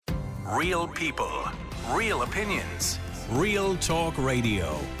Real people, real opinions. Real Talk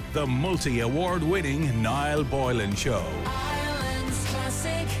Radio. The multi-award winning Niall Boylan Show. Ireland's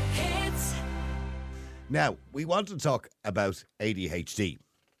classic hits. Now, we want to talk about ADHD.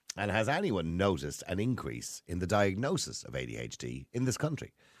 And has anyone noticed an increase in the diagnosis of ADHD in this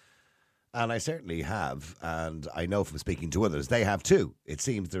country? And I certainly have, and I know from speaking to others, they have too. It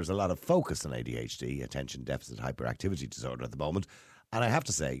seems there's a lot of focus on ADHD, attention deficit hyperactivity disorder at the moment. And I have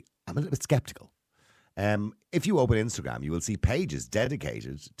to say, I'm a little bit sceptical. If you open Instagram, you will see pages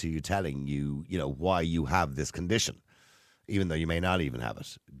dedicated to you telling you, why you have this condition, even though you may not even have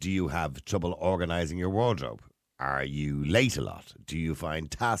it. Do you have trouble organising your wardrobe? Are you late a lot? Do you find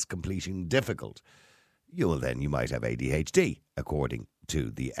task completion difficult? You might have ADHD, according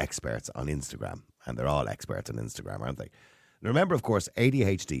to the experts on Instagram. And they're all experts on Instagram, aren't they? Now remember, of course,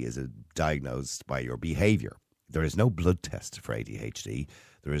 ADHD is diagnosed by your behaviour. There is no blood test for ADHD.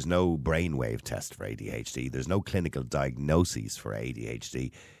 There is no brainwave test for ADHD. There's no clinical diagnoses for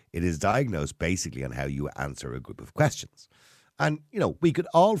ADHD. It is diagnosed basically on how you answer a group of questions. And, we could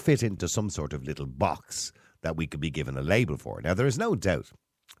all fit into some sort of little box that we could be given a label for. Now, there is no doubt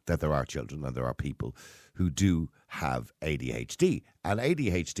that there are children and there are people who do have ADHD. And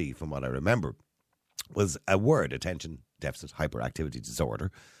ADHD, from what I remember, was a word, attention deficit hyperactivity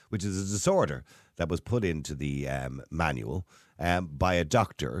disorder, which is a disorder that was put into the manual by a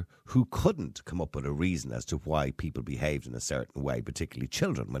doctor who couldn't come up with a reason as to why people behaved in a certain way, particularly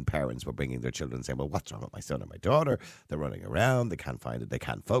children, when parents were bringing their children saying, well, what's wrong with my son or my daughter? They're running around, they can't find it, they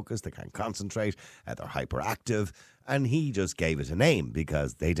can't focus, they can't concentrate, they're hyperactive. And he just gave it a name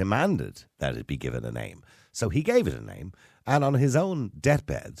because they demanded that it be given a name. So he gave it a name, and on his own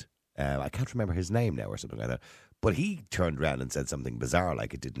deathbed, I can't remember his name now or something like that, but he turned around and said something bizarre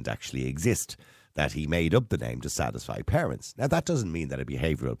like it didn't actually exist, that he made up the name to satisfy parents. Now, that doesn't mean that a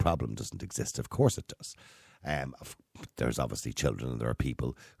behavioural problem doesn't exist. Of course it does. There's obviously children and there are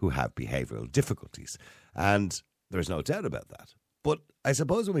people who have behavioural difficulties. And there's no doubt about that. But I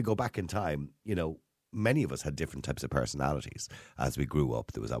suppose when we go back in time, many of us had different types of personalities. As we grew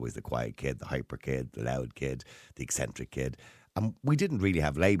up, there was always the quiet kid, the hyper kid, the loud kid, the eccentric kid. And we didn't really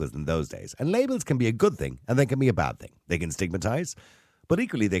have labels in those days. And labels can be a good thing and they can be a bad thing. They can stigmatise, but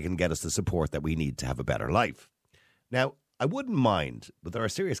equally they can get us the support that we need to have a better life. Now, I wouldn't mind, but there are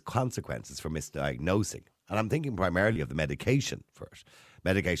serious consequences for misdiagnosing. And I'm thinking primarily of the medication for it.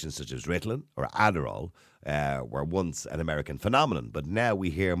 Medications such as Ritalin or Adderall were once an American phenomenon, but now we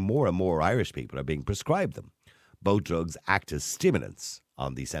hear more and more Irish people are being prescribed them. Both drugs act as stimulants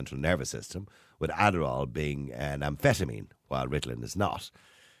on the central nervous system, with Adderall being an amphetamine, while Ritalin is not.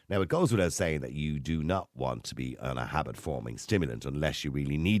 Now, it goes without saying that you do not want to be on a habit-forming stimulant unless you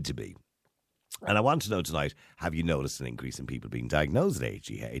really need to be. And I want to know tonight, have you noticed an increase in people being diagnosed with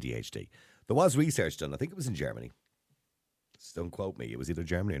ADHD? There was research done, I think it was in Germany. Don't quote me, it was either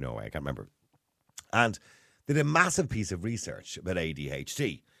Germany or Norway, I can't remember. And they did a massive piece of research about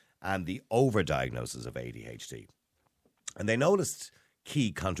ADHD and the overdiagnosis of ADHD. And they noticed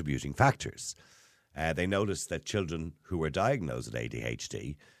key contributing factors. They noticed that children who were diagnosed with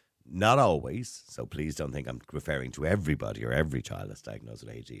ADHD, not always, so please don't think I'm referring to everybody or every child that's diagnosed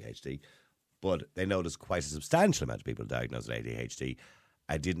with ADHD, but they noticed quite a substantial amount of people diagnosed with ADHD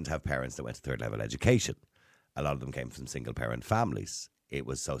didn't have parents that went to third level education. A lot of them came from single parent families. It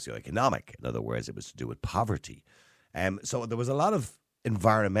was socioeconomic. In other words, it was to do with poverty. So there was a lot of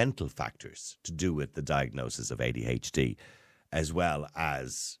environmental factors to do with the diagnosis of ADHD, as well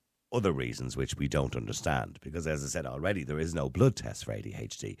as other reasons which we don't understand. Because as I said already, there is no blood test for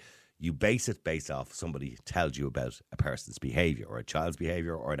ADHD. You base it based off somebody tells you about a person's behaviour or a child's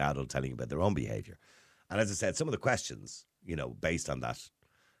behaviour or an adult telling you about their own behaviour. And as I said, some of the questions, based on that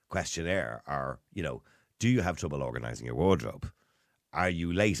questionnaire are, do you have trouble organising your wardrobe? Are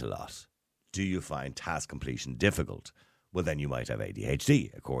you late a lot? Do you find task completion difficult? Well, then you might have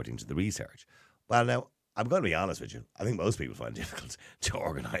ADHD, according to the research. Well, now, I'm going to be honest with you. I think most people find it difficult to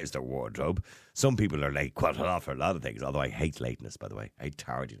organise their wardrobe. Some people are late quite a lot for a lot of things, although I hate lateness, by the way. I hate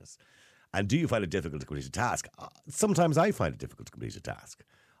tardiness. And do you find it difficult to complete a task? Sometimes I find it difficult to complete a task.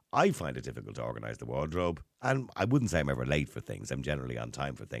 I find it difficult to organise the wardrobe, and I wouldn't say I'm ever late for things. I'm generally on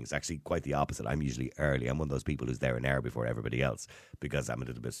time for things. Actually, quite the opposite. I'm usually early. I'm one of those people who's there an hour before everybody else because I'm a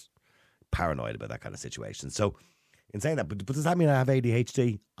little bit paranoid about that kind of situation. So, in saying that, but does that mean I have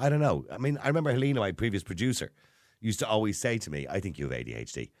ADHD? I don't know. I mean, I remember Helena, my previous producer, used to always say to me, I think you have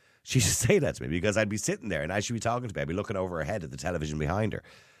ADHD. She used to say that to me because I'd be sitting there and as she'd be talking to me, I'd be looking over her head at the television behind her,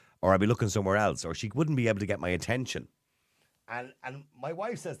 or I'd be looking somewhere else, or she wouldn't be able to get my attention. And my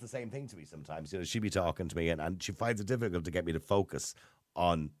wife says the same thing to me sometimes. She'd be talking to me and she finds it difficult to get me to focus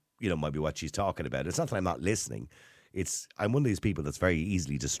on, might be what she's talking about. It's not that I'm not listening. I'm one of these people that's very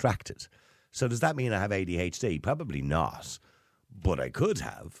easily distracted. So does that mean I have ADHD? Probably not, but I could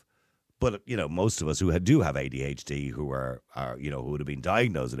have. But, most of us who do have ADHD, who who would have been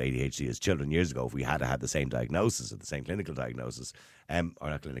diagnosed with ADHD as children years ago, if we had had the same diagnosis or the same clinical diagnosis, or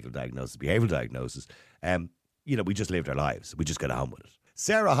not clinical diagnosis, behavioural diagnosis, we just lived our lives. We just got on with it.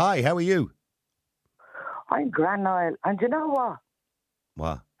 Sarah, hi, how are you? I'm grand, Niall. And do you know what?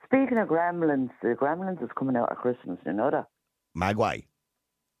 What? Speaking of Gremlins, the Gremlins is coming out at Christmas, you know that? Magway?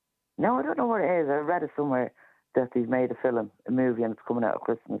 No, I don't know what it is. I read it somewhere that they've made a movie, and it's coming out at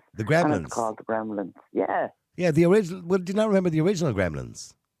Christmas. The Gremlins? And it's called The Gremlins. Yeah. Yeah, the original. Well, do you not remember the original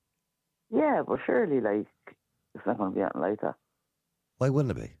Gremlins? Yeah, but surely, it's not going to be anything like that. Why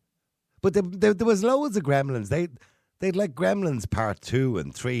wouldn't it be? But there was loads of Gremlins. They'd like Gremlins Part 2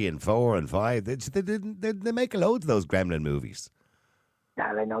 and 3 and 4 and 5. They make loads of those Gremlin movies.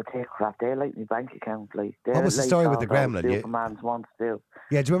 Yeah, I know, take crap. They're like my bank account. What was the story with the Gremlin? Superman's wants to do.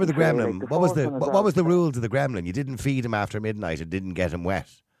 Yeah, do you remember the Gremlin? What was the rules of the Gremlin? You didn't feed him after midnight and didn't get him wet.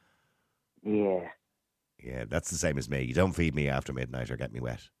 Yeah. Yeah, that's the same as me. You don't feed me after midnight or get me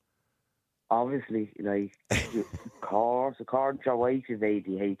wet. Obviously, according to your wife, you've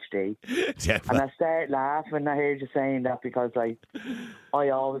ADHD. Yeah, and I started laughing when I heard you saying that, because I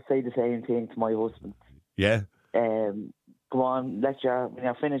always say the same thing to my husband. Yeah. Go on, when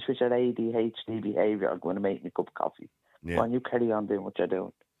you're finished with your ADHD behaviour, I'm going to make me a cup of coffee. Yeah. Go on, you carry on doing what you're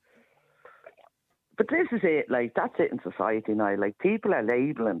doing. But this is it, that's it in society now. People are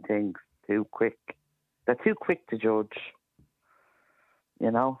labelling things too quick. They're too quick to judge.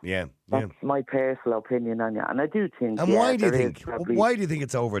 Yeah. That's my personal opinion on it. And I do think. And why do you think? Why do you think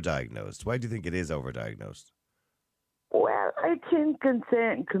it's overdiagnosed? Why do you think it is overdiagnosed? Well, I think in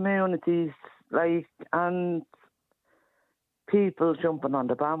certain communities, and people jumping on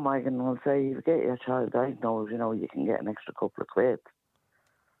the bandwagon will say, if you get your child diagnosed, you can get an extra couple of quid.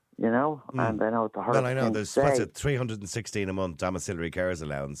 And I know it's a horrible Well, I know thing there's to say. 316 a month domiciliary carers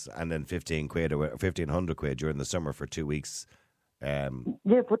allowance, and then 15 quid or 1,500 quid during the summer for 2 weeks. Yeah,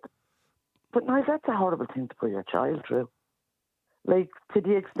 but now that's a horrible thing to put your child through. To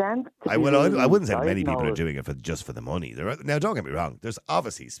the extent. I wouldn't say many people are doing it just for the money. Now, don't get me wrong. There's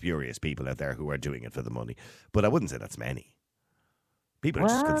obviously spurious people out there who are doing it for the money, but I wouldn't say that's many. People are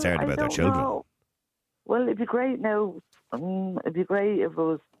just concerned about their children. Know. Well, it'd be great now. It'd be great if it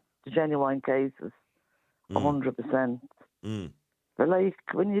was the genuine cases, 100%. But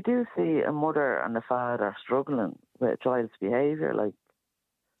when you do see a mother and a father struggling with a child's behaviour,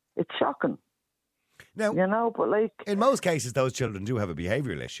 it's shocking. Now, but in most cases, those children do have a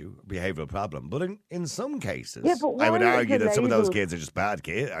behavioural issue, a behavioural problem. But in some cases, but I would argue that some of those labelled- kids are just bad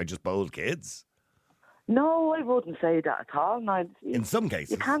kids, are just bold kids. No, I wouldn't say that at all. No, In some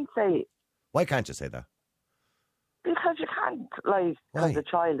cases, you can't say. Why can't you say that? Because you can't, Why? because the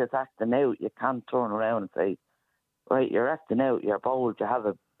child is acting out, you can't turn around and say, right, you're acting out, you're bold, you have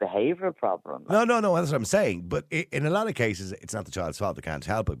a behavioural problem. No, that's what I'm saying. But in a lot of cases, it's not the child's fault. They can't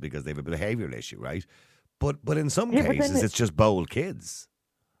help it because they have a behavioural issue, right? But in some cases, it's just bold kids.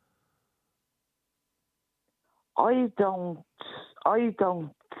 I don't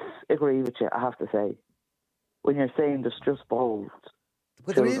agree with you, I have to say, when you're saying there's just bold.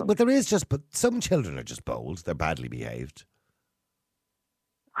 But some children are just bold. They're badly behaved.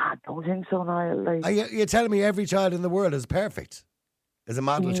 I don't think so, Niall. You're telling me every child in the world is perfect? Is a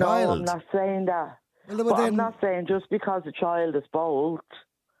model no, child? I'm not saying that. Well, but I'm not saying just because a child is bold,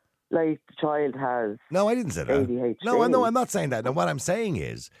 the child has No, I didn't say that. ADHD. No, I'm not saying that. No, what I'm saying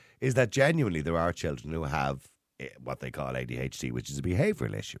is that genuinely there are children who have what they call ADHD, which is a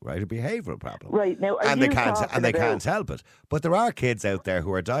behavioural issue, right? A behavioural problem. Right, now, and they can't help it. But there are kids out there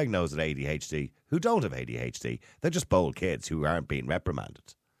who are diagnosed with ADHD who don't have ADHD. They're just bold kids who aren't being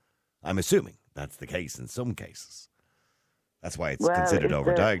reprimanded. I'm assuming that's the case in some cases. That's why it's considered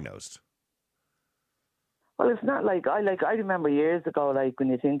overdiagnosed. Well, it's not I remember years ago, when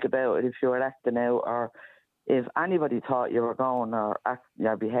you think about it, if you were acting out or if anybody thought you were going or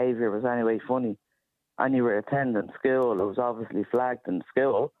your behaviour was anyway funny and you were attending school, it was obviously flagged in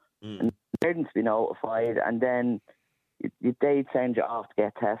school and parents be notified, and then they'd send you off to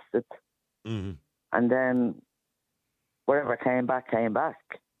get tested. Mm-hmm. And then whatever came back.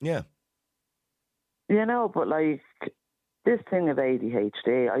 Yeah. But this thing of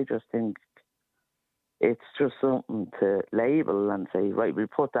ADHD, I just think it's just something to label and say, right, we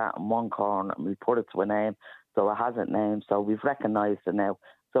put that in one corner and we put it to a name, so it has a name, so we've recognised it now,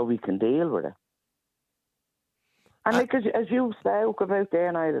 so we can deal with it. And as you spoke about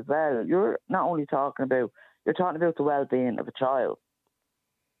there night as well, you're not only talking about the well-being of a child.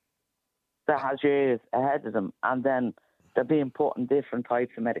 that has years ahead of them, and then they're being put on different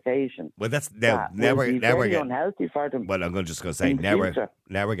types of medication. Well, that's that now will be we're very getting. unhealthy for them. Well, I'm just going to say in the now future.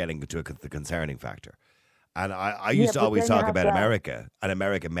 we're getting to the concerning factor. And I Yeah, used to but always then you talk have about that- America, and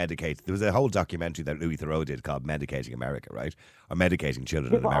America medicates. There was a whole documentary that Louis Theroux did called Medicating America, right? Or Medicating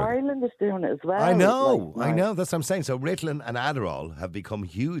Children Yeah, in but America. Ireland is doing it as well. I know, like, I know. That's what I'm saying. So Ritalin and Adderall have become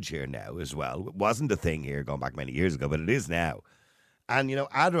huge here now as well. It wasn't a thing here going back many years ago, but it is now. And,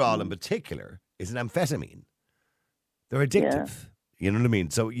 Adderall in particular is an amphetamine. They're addictive. You know what I mean?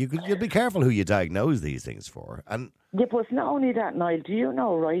 So you'll be careful who you diagnose these things for. And Yeah, but it's not only that, Niall. Do you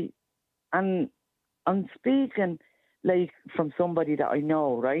know, right? And I'm speaking like from somebody that I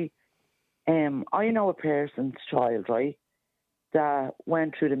know, right? I know a person's child, right, that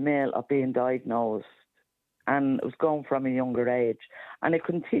went through the mill of being diagnosed, and it was going from a younger age, and it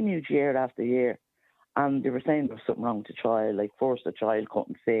continued year after year. And they were saying there was something wrong with the child. Like first, the child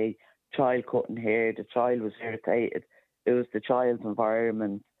couldn't see, child couldn't hear, the child was irritated. It was the child's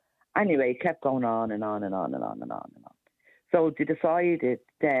environment. Anyway, it kept going on and on and on and on and on and on. So they decided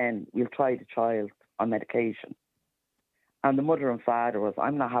then we'll try the child on medication. And the mother and father was,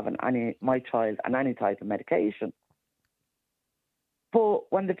 I'm not having my child on any type of medication.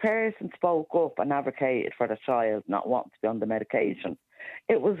 But when the person spoke up and advocated for the child not wanting to be on the medication,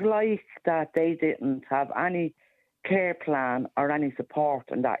 it was like that they didn't have any care plan or any support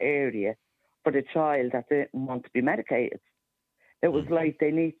in that area for the child that didn't want to be medicated. It was like they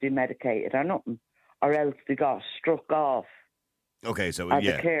need to be medicated or nothing, or else they got struck off okay, so as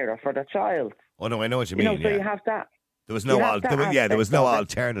yeah. a carer for the child. Oh no, I know what you You mean. know, so yeah. you have that. There was no you have that there was no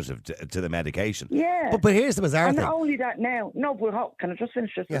aspect of it. alternative to the medication. Yeah. But here's the bizarre And thing. not only that now, no, but can I just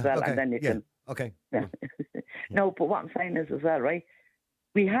finish this as well, okay, and then you yeah, can. Okay. Yeah. No, but what I'm saying is as well, right?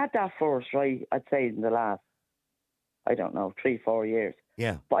 We had that first, right? I'd say in the last, I don't know, 3-4 years.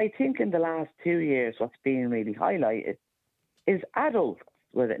 Yeah. But I think in the last 2 years, what's being really highlighted is adults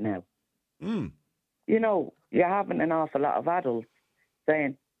with it now. Mm. You know, you're having an awful lot of adults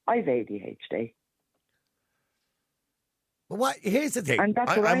saying, I've ADHD. Well, here's the thing. And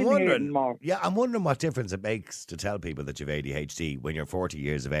that's what I'm I'm wondering. hearing more. Yeah, I'm wondering what difference it makes to tell people that you've ADHD when you're 40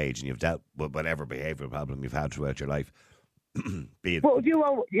 years of age and you've dealt with whatever behavioural problem you've had throughout your life. Be it. Well,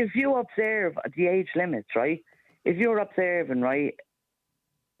 if you observe the age limits, right? If you're observing, right,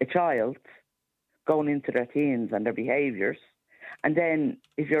 a child going into their teens and their behaviours, and then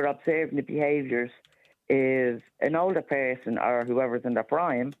if you're observing the behaviours is an older person or whoever's in their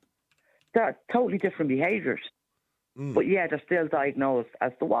prime, they're totally different behaviours. But yeah, they're still diagnosed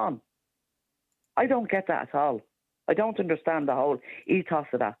as the one. I don't get that at all. I don't understand the whole ethos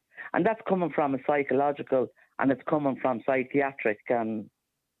of that. And that's coming from a psychological, and it's coming from psychiatric and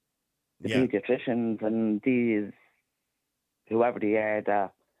the paediatricians and these, whoever they are,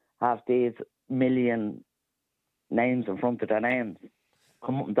 that have these million names in front of their names,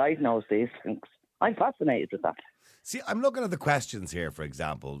 come up and diagnose these things. I'm fascinated with that. See, I'm looking at the questions here, for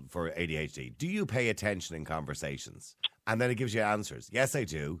example, for ADHD. Do you pay attention in conversations? And then it gives you answers. Yes, I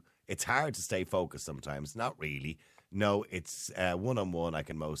do. It's hard to stay focused sometimes. Not really. No, it's one-on-one. I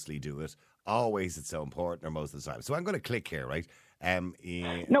can mostly do it. Always it's so important, or most of the time. So I'm going to click here, right?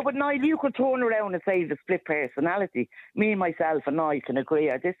 No, but Niall, you could turn around and say the split personality. Me, myself, and I can agree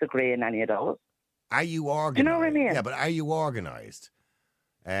or disagree in any of those. Are you organised? Do you know what I mean? Yeah, but are you organised?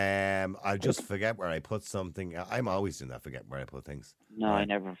 I just forget where I put something. I'm always doing that, forget where I put things. No, I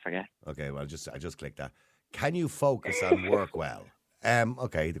never forget. Okay, well, I just clicked that. Can you focus on work well?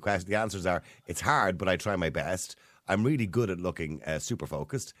 Okay, the answers are, it's hard, but I try my best. I'm really good at looking super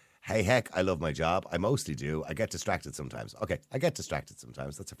focused. Hey, heck, I love my job. I mostly do. I get distracted sometimes. Okay, I get distracted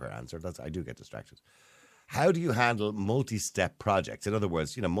sometimes. That's a fair answer. I do get distracted. How do you handle multi-step projects? In other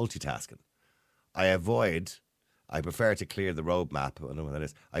words, multitasking. I prefer to clear the roadmap. I don't know what that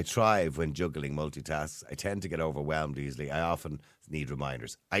is. I thrive when juggling multitasks. I tend to get overwhelmed easily. I often need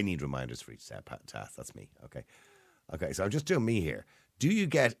reminders. I need reminders for each task. That's me. Okay, so I'm just doing me here. Do you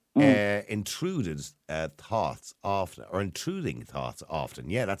get intruding thoughts often?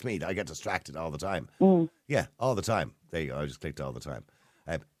 Yeah, that's me. I get distracted all the time. Yeah, all the time. There you go. I just clicked all the time.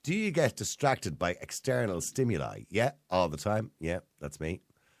 Do you get distracted by external stimuli? Yeah, all the time. Yeah, that's me.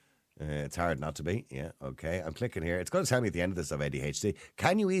 It's hard not to be. Yeah, okay. I'm clicking here. It's going to tell me at the end of this of ADHD.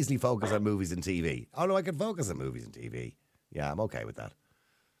 Can you easily focus on movies and TV? Oh, no, I can focus on movies and TV. Yeah, I'm okay with that.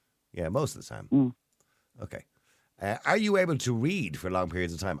 Yeah, most of the time. Okay. Are you able to read for long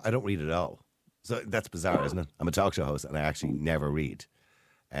periods of time? I don't read at all. So that's bizarre, isn't it? I'm a talk show host and I actually never read.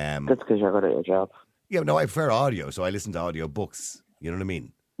 That's because you're good at your job. Yeah, no, I prefer audio, so I listen to audio books. You know what I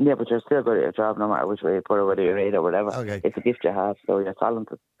mean? Yeah, but you're still good at your job no matter which way you put it, whether you're right or whatever. Okay. It's a gift you have, so you're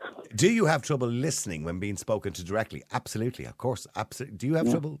talented. Do you have trouble listening when being spoken to directly? Absolutely, of course. Absolutely. Do you have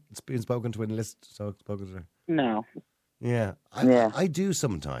trouble being spoken to when spoken to? No. Yeah. I do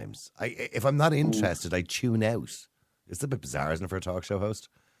sometimes. If I'm not interested, I tune out. It's a bit bizarre, isn't it, for a talk show host?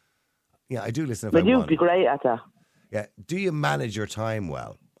 Yeah, I do listen if I But want. you'd be great at that. Yeah. Do you manage your time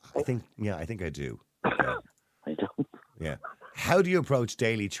well? I think I do. Yeah. I don't. Yeah. How do you approach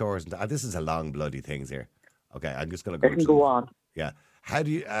daily chores? This is a long bloody things here. Okay, I'm just going to It can go on. Yeah.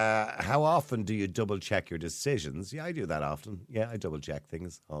 How often do you double check your decisions? Yeah, I do that often. Yeah, I double check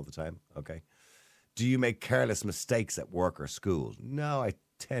things all the time. Okay. Do you make careless mistakes at work or school? No, I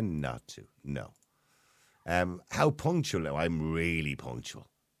tend not to. No. How punctual? No, I'm really punctual.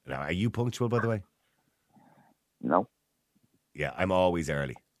 Now, are you punctual, by the way? No. Yeah, I'm always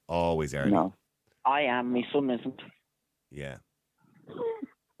early. Always early. No. I am. My son isn't. Yeah.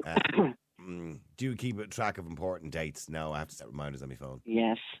 Do you keep a track of important dates? No, I have to set reminders on my phone.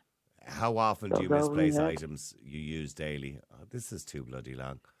 Yes. How often do you misplace items you use daily? Oh, this is too bloody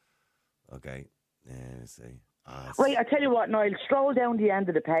long. Okay. Let's see. Right, I tell you what, Niall, scroll down the end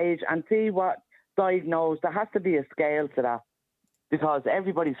of the page and see what diagnosed. There has to be a scale to that because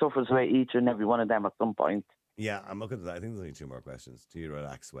everybody suffers with each and every one of them at some point. Yeah, I'm looking at that. I think there's only 2 more questions. Do you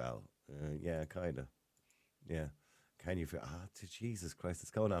relax well? Yeah, kind of. Yeah. Can you feel? Jesus Christ, it's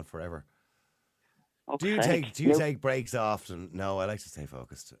going on forever. Okay. Do you take breaks often? No, I like to stay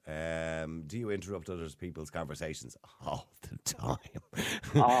focused. Do you interrupt other people's conversations all the time?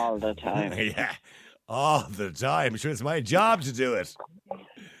 All the time. Yeah, all the time. Sure, it's my job to do it.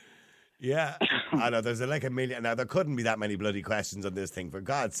 Yeah, I know. There's like a million. Now there couldn't be that many bloody questions on this thing. For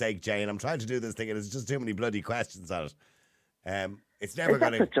God's sake, Jane, I'm trying to do this thing, and there's just too many bloody questions on it. It's never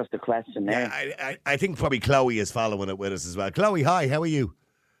going to. That's just a question. Yeah, I think probably Chloe is following it with us as well. Chloe, hi. How are you?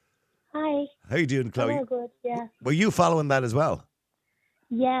 Hi. How are you doing, Chloe? Oh, good, yeah. Were you following that as well?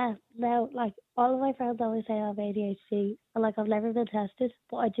 Yeah, now, like, all of my friends always say I have ADHD, and, like, I've never been tested,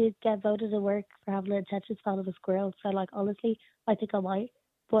 but I did get voted at work for having an attention span of a squirrel, so, like, honestly, I think I might,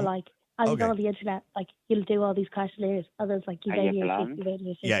 but, like, as you go on the internet, like, you'll do all these questionnaires, and there's, like, you've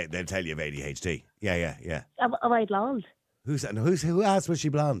ADHD. Yeah, they'll tell you have ADHD. Yeah. Am I blonde? Who asked was she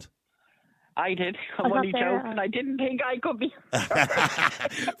blonde? I did. I'm only joking. I didn't think I could be.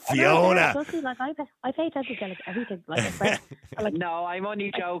 Fiona. Like, I pay attention to like, everything. Like, a friend. Like, no, I'm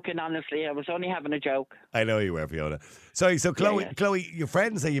only joking, honestly. I was only having a joke. I know you were, Fiona. Sorry, so Chloe, Yeah. Chloe, your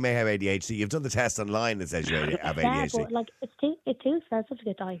friends say you may have ADHD. You've done the test online that says you have ADHD. yeah, but, like, it's too expensive to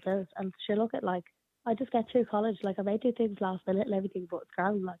get diagnosed. And sure, look at, like, I just get through college. Like, I may do things last minute and everything, but it's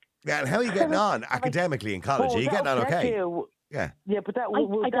grand, like. Yeah, and how are you getting on academically in college? Are you getting on okay? Yeah. Yeah, but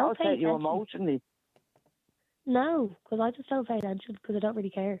that'll upset you emotionally. No, because I just don't pay attention because I don't really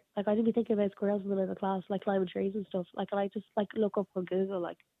care. Like, I didn't be thinking about squirrels in the middle of the class, like climbing trees and stuff. Like, and I just, like, look up on Google,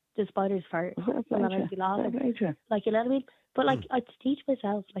 like, the spiders fart, and then I'd be laughing. Like, you know what I mean? But, like, I teach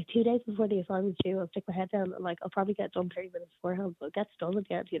myself, like, 2 days before the assignment's due, I'll stick my head down and, like, I'll probably get done 30 minutes beforehand, but it gets done at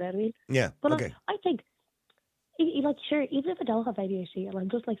the end, you know what I mean? Yeah, but, okay. Like, I think, like, sure, even if I don't have ADHD and I'm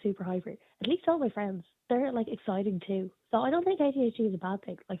just, like, super hyper, at least all my friends, they're, like, exciting too. So I don't think ADHD is a bad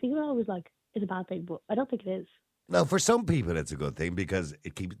thing. Like, people are always like, it's a bad thing, but I don't think it is. No, for some people it's a good thing because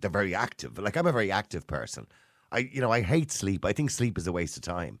they're very active. Like, I'm a very active person. I hate sleep. I think sleep is a waste of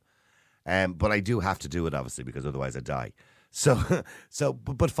time. But I do have to do it, obviously, because otherwise I die.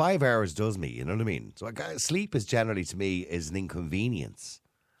 But 5 hours does me, you know what I mean? So sleep is generally, to me, is an inconvenience.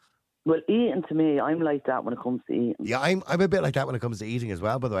 Well, eating to me, I'm like that when it comes to eating. Yeah, I'm a bit like that when it comes to eating as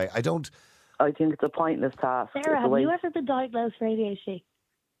well, by the way. I think it's a pointless task. Sarah, have you ever been diagnosed for ADHD?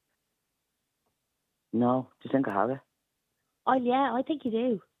 No. Do you think I have it? Oh, yeah, I think you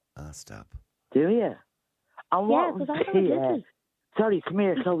do. Stop. Do you? And yeah, because I don't listen. Sorry, come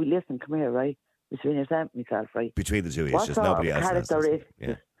here, Chloe, listen, come here, right? Between yourself and myself, right? Between the two of you, it's just nobody else has.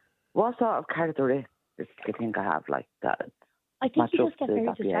 Yeah. What sort of characteristics do you think I have like that? I think you just get very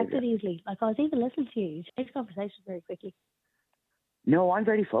distracted easily. Like, I was even listening to you. You change conversation very quickly. No, I'm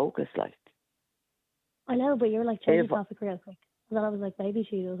very focused, like. I know, but you're like changing topic real quick. And then I was like, maybe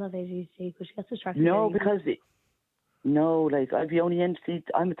she does have ADHD because she gets distracted. No, because like I'd be only interested.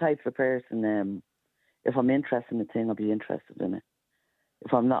 I'm the type of person. If I'm interested in a thing, I'll be interested in it.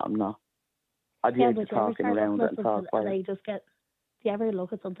 If I'm not, I'm not. I'd be able to talking around it and talk about it. Do you ever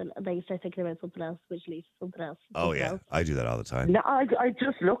look at something and then you start thinking about something else, which leads to something else? Oh yeah, I do that all the time. No, I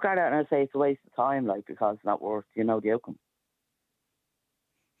just look at it and I say it's a waste of time, like, because it's not worth the outcome.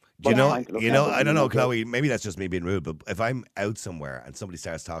 I don't know, Chloe, maybe that's just me being rude, but if I'm out somewhere and somebody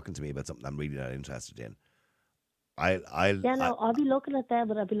starts talking to me about something I'm really not interested in, I'll be looking at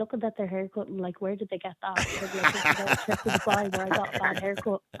them and I'll be looking at their haircut and like, where did they get that? And I'm like, thinking about a trip to Dubai where I got a bad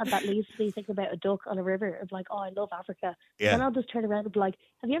haircut, and that leads to me thinking about a duck on a river. I'm like, oh, I love Africa. Yeah. Then I'll just turn around and be like,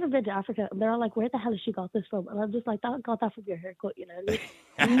 have you ever been to Africa? And they're all like, where the hell has she got this from? And I'm just like, got that from your haircut, you know?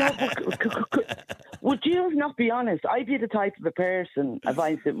 Would you not be honest? I'd be the type of a person, if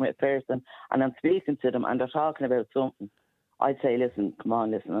I'm sitting with a person and I'm speaking to them and they're talking about something, I'd say, listen, come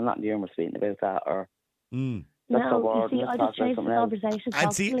on, listen, I'm not in the humour speaking about that, or no, you see, I just changed the conversation.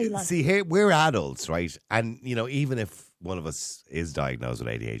 And see, here we're adults, right? And even if one of us is diagnosed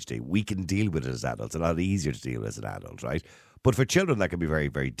with ADHD, we can deal with it as adults. It's a lot easier to deal with as an adult, right? But for children, that can be very,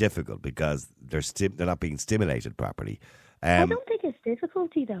 very difficult because they're not being stimulated properly. I don't think it's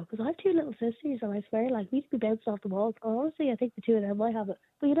difficulty though, because I have two little sisters, and I swear, like, we'd be bounced off the walls. And honestly, I think the two of them might have it.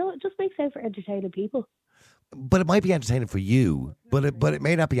 But it just makes sense for entertaining people. But it might be entertaining for you, but it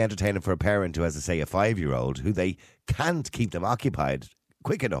may not be entertaining for a parent who has, say, a 5-year-old who they can't keep them occupied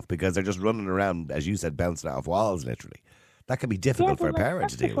quick enough because they're just running around, as you said, bouncing off walls, literally. That can be difficult for a parent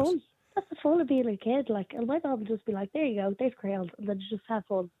to deal with. That's the fun of being a kid. Like, and my mom would just be like, there you go, there's crayons, and then just have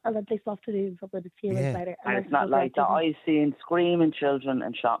fun. And then they stop to do something a few minutes later. And it's not like that. I've seen screaming children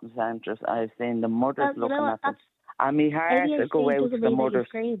in shopping centres. I've seen the mothers looking at them. And my heart would go out to the mothers.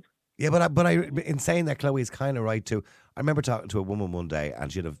 Yeah, but I in saying that, Chloe is kind of right too. I remember talking to a woman one day,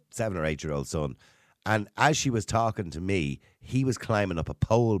 and she had a 7 or 8-year-old son, and as she was talking to me, he was climbing up a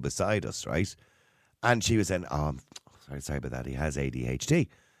pole beside us, right? And she was saying, "Oh, I'm sorry about that. He has ADHD."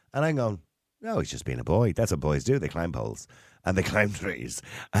 And I'm going, "No, he's just being a boy. That's what boys do. They climb poles and they climb trees."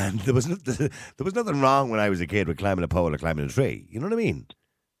 And there was nothing wrong when I was a kid with climbing a pole or climbing a tree. You know what I mean?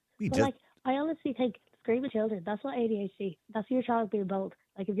 I honestly think screaming children, that's not ADHD. That's your child being bold.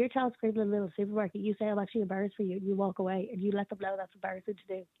 Like, if your child's screaming in a little supermarket, you say, I'm actually embarrassed for you, and you walk away, and you let them know that's embarrassing to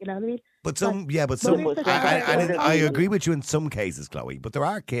do. You know what I mean? I agree with you in some cases, Chloe, but there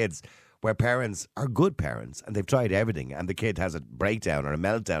are kids where parents are good parents, and they've tried everything, and the kid has a breakdown or a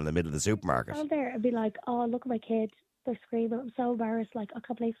meltdown in the middle of the supermarket. I'll there and be like, oh, look at my kid. They're screaming. I'm so embarrassed. Like, I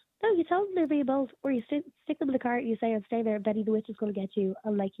can't believe. No, you tell them they're being bold, or you stick them in the car and you say, I'm staying there, and Betty the Witch is going to get you,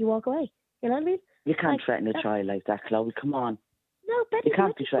 and, like, you walk away. You know what I mean? You can't threaten a child like that, Chloe. Come on. No, Betty you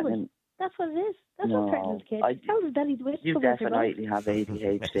can't be threatening. That's what it is. That's what threatens the kid. Tell them Betty the Witch. You definitely have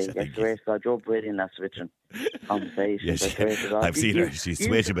ADHD. I swear to God, you're brilliant at switching conversations. Yeah, I've seen her. She's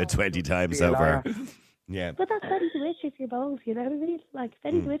switched about 20 times over. Yeah. But that's Betty the Witch if you're bold, you know what I mean? Like,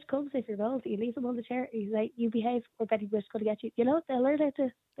 Betty the Witch comes if you're bold. You leave them on the chair, you say, you behave, or Betty the Witch is going to get you. You know, they'll learn how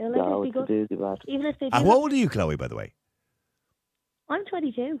to be good. Even if they do. And how old are you, Chloe, by the way? I'm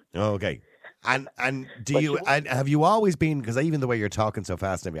 22. Oh, okay. And do you and have you always been, because even the way you're talking so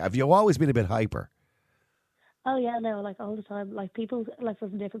fast to me, have you always been a bit hyper? Oh yeah, no, like all the time. Like, people like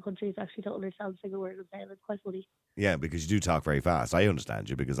from different countries actually don't understand a single word I'm saying. It's quite funny. Yeah, because you do talk very fast. I understand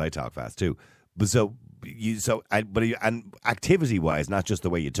you because I talk fast too. But and activity wise, not just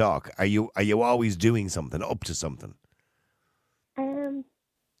the way you talk. Are you always doing something, up to something?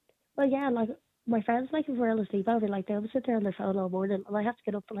 Well, yeah, like, my friends, like, if we're on a sleepover, like, they'll sit there on their phone all morning, and I have to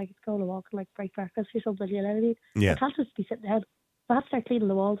get up and, like, go on a walk and, like, break breakfast or something, you know what I mean? Yeah. I can't just be sitting down. If I have to start cleaning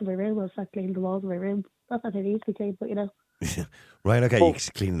the walls of my room, I'll start cleaning the walls of my room. Not that they need to be cleaned, but, you know. Right, okay, you're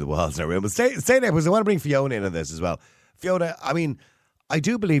cleaning the walls in our room. But stay there, because I want to bring Fiona into this as well. Fiona, I mean, I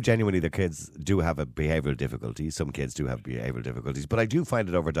do believe genuinely that kids do have a behavioural difficulty. Some kids do have behavioural difficulties, but I do find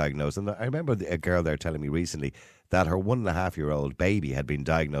it overdiagnosed. And I remember a girl there telling me recently that her 1.5-year-old baby had been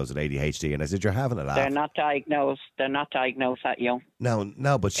diagnosed with ADHD, and I said, "You're having a laugh." They're not diagnosed. They're not diagnosed that young.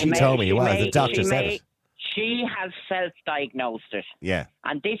 No, but she told me it was. The doctor said it. She has self-diagnosed it. Yeah.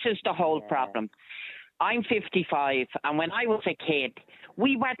 And this is the whole problem. I'm 55, and when I was a kid,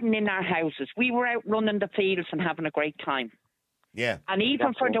 we weren't in our houses. We were out running the fields and having a great time. Yeah. And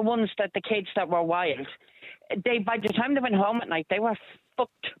even for the ones the kids that were wild, by the time they went home at night, they were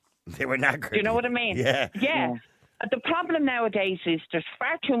fucked. They were knackered. Do you know what I mean? Yeah. Yeah. The problem nowadays is there's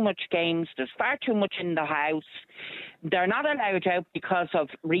far too much games, there's far too much in the house. They're not allowed out because of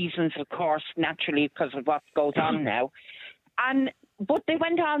reasons, of course, naturally, because of what goes on now. But they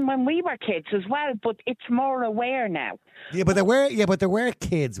went on when we were kids as well, but it's more aware now. Yeah, but there were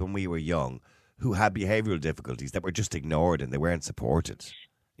kids when we were young who had behavioural difficulties that were just ignored and they weren't supported.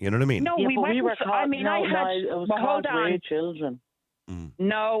 You know what I mean? No, we were called, hold on. Children.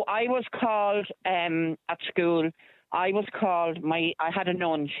 No, I was called at school. I had a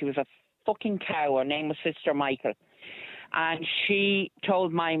nun. She was a fucking cow. Her name was Sister Michael. And she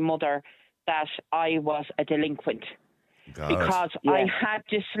told my mother that I was a delinquent. God. Because I had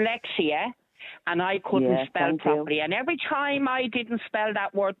dyslexia and I couldn't spell properly. And every time I didn't spell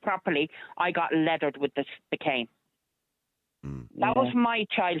that word properly, I got leathered with the cane. That was my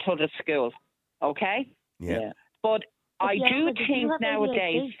childhood at school, okay? Yeah. But I yeah, do but did you think have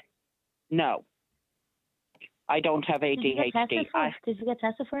nowadays, ADHD? no, I don't have Did you get ADHD. tested for it? Did you get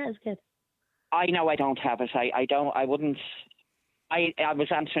tested for it as a kid? I know I don't have it. I wouldn't. I was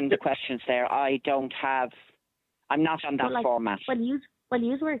answering the questions there. I don't have. I'm not on that But, like, format. When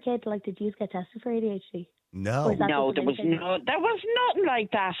you were a kid, like, did you get tested for ADHD? No. Or is that No, just there was nothing like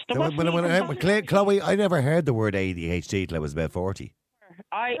that. There When wasn't even Chloe, I never heard the word ADHD till I was about 40.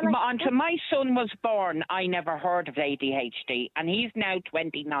 Until my son was born, I never heard of ADHD, and he's now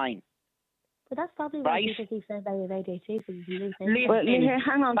 29. But that's probably why Right. people keep saying that you have ADHD, because you do things. Listen, Well, here,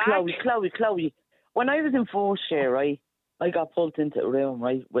 hang on, back- Chloe. When I was in fourth year, right, I got pulled into a room,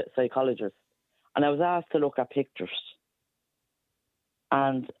 right, with psychologists, and I was asked to look at pictures.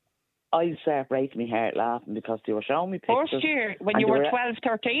 And I started breaking my heart laughing because they were showing me pictures. First year, when and you they were 12,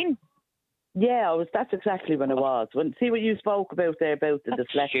 13? Yeah, that's exactly when it was. See what you spoke about there about the That's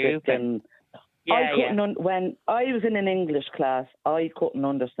dyslexic stupid. and Yeah, I couldn't when I was in an English class, I couldn't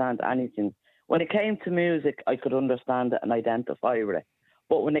understand anything. When it came to music, I could understand it and identify with it.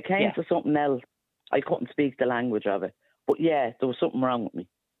 But when it came to something else, I couldn't speak the language of it. But yeah, there was something wrong with me.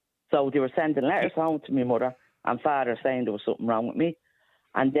 So they were sending letters home to my mother and father saying there was something wrong with me.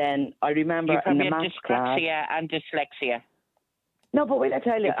 And then I remember You in probably the had maths class. dyspraxia and dyslexia. No, but wait, I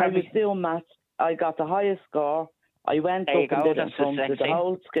tell you, I was doing maths. I got the highest score. I went There you up and go, did it in that's front of the dyslexia.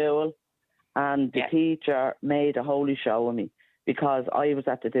 whole school, and the teacher made a holy show of me because I was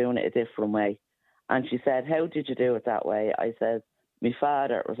after doing it a different way. And she said, "How did you do it that way?" I said, "My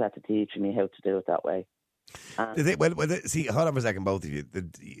father was after teaching me how to do it that way." See, hold on for a second, both of you.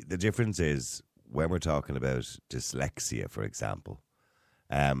 The difference is when we're talking about dyslexia, for example.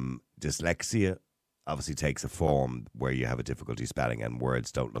 Dyslexia obviously takes a form where you have a difficulty spelling and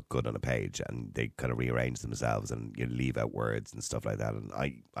words don't look good on a page and they kind of rearrange themselves and you leave out words and stuff like that. And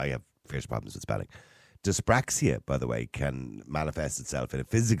I have fierce problems with spelling. Dyspraxia, by the way, can manifest itself in a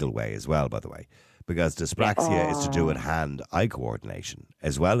physical way as well, by the way, because dyspraxia is to do with hand-eye coordination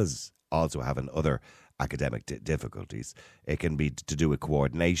as well as also having other academic difficulties. It can be to do with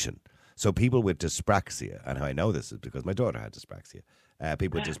coordination. So people with dyspraxia, and how I know this is because my daughter had dyspraxia,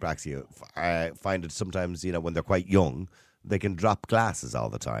 people with dyspraxia find it sometimes, when they're quite young, they can drop glasses all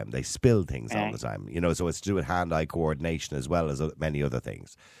the time. They spill things all the time, so it's to do with hand-eye coordination as well as many other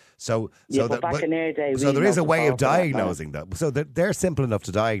things. So back in their day, there is a way of diagnosing that. So they're simple enough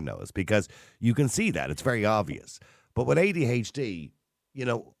to diagnose because you can see that. It's very obvious. But with ADHD,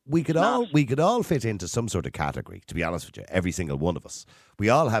 we could all fit into some sort of category, to be honest with you, every single one of us. We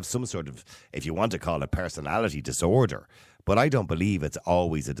all have some sort of, if you want to call it, personality disorder. But I don't believe it's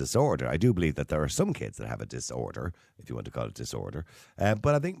always a disorder. I do believe that there are some kids that have a disorder, if you want to call it disorder.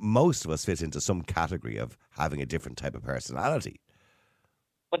 But I think most of us fit into some category of having a different type of personality.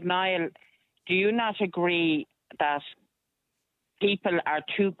 But Niall, do you not agree that people are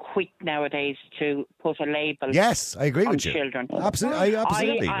too quick nowadays to put a label Yes, I agree on with you. children? Absolutely.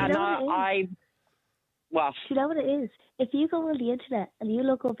 Absolutely. What? You know what it is? If you go on the internet and you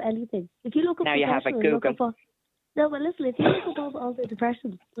look up anything, if you look up Now you have a depression and look Google. up no, but listen, if you look up all the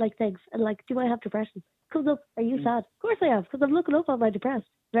depression things and do I have depression? Comes up, are you sad? Of course I have, because I'm looking up on my depressed.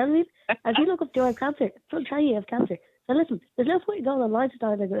 You know what I mean? If you look up, do I have cancer? It'll tell you have cancer. So listen, there's no point in going online to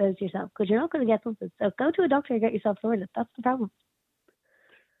diagnose yourself because you're not going to get something. So go to a doctor and get yourself sorted. That's the problem.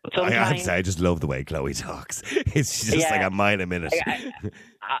 I have to say, I just love the way Chloe talks. It's just like a mile a minute.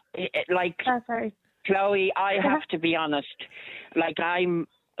 Sorry. Chloe, I have to be honest. I'm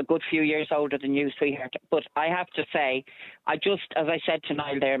a good few years older than you, sweetheart. But I have to say, as I said to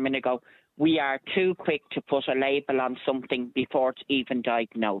Niall there a minute ago, we are too quick to put a label on something before it's even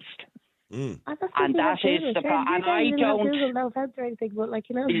diagnosed. And that is the problem. And I don't. Google, no offense or anything, but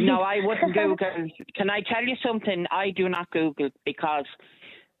No, I wouldn't Google. Can I tell you something? I do not Google because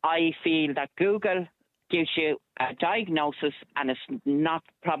I feel that Google gives you a diagnosis and it's not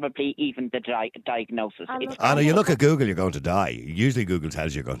probably even the diagnosis. Anna, you look at Google, you're going to die. Usually Google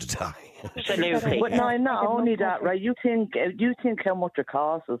tells you you're going to die. Absolutely. But no, not only that, right? You think how much it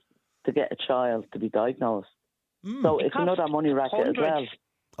costs to get a child to be diagnosed. So it's another money racket as well.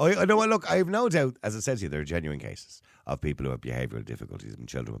 Oh, no, well, look, I have no doubt, as I said to you, there are genuine cases of people who have behavioural difficulties and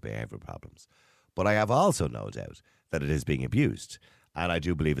children with behavioural problems. But I have also no doubt that it is being abused. And I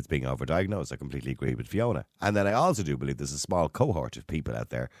do believe it's being overdiagnosed. I completely agree with Fiona. And then I also do believe there's a small cohort of people out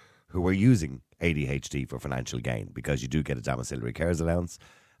there who are using ADHD for financial gain because you do get a domiciliary cares allowance.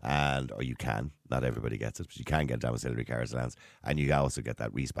 Or you can, not everybody gets it, but you can get a domiciliary cares allowance, and you also get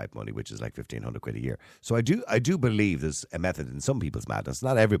that respite money, which is like 1,500 quid a year. So I do believe there's a method in some people's madness,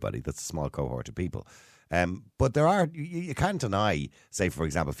 not everybody, that's a small cohort of people, But there are, you can't deny, say, for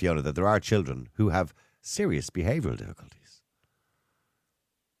example, Fiona, that there are children who have serious behavioural difficulties.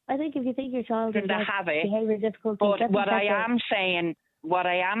 I think if you think your child Children has that have it, behaviour difficulties, but that's what I separate.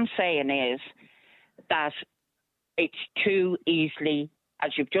 am saying is that it's too easily,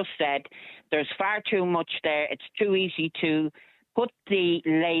 as you've just said, there's far too much there. It's too easy to put the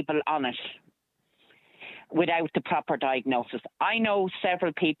label on it without the proper diagnosis. I know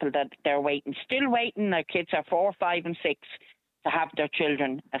several people that they're still waiting. Their kids are 4, 5 and 6 to have their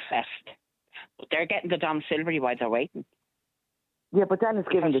children assessed. But they're getting the domiciliary while they're waiting. Yeah, but then it's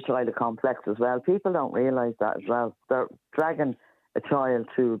giving the child a complex as well. People don't realise that as well. They're dragging a child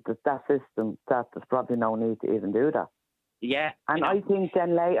through that system that there's probably no need to even do that. Yeah. And I think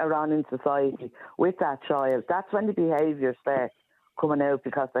then later on in society, with that child, that's when the behaviours start coming out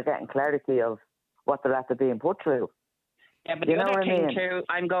because they're getting clarity of what they're after being put through. Yeah, but the other thing too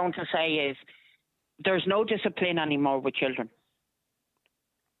I'm going to say is there's no discipline anymore with children.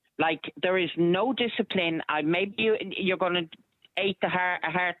 Like, there is no discipline. Maybe you're going to ate the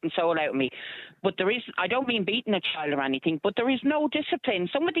heart and soul out of me. But there is, I don't mean beating a child or anything, but there is no discipline.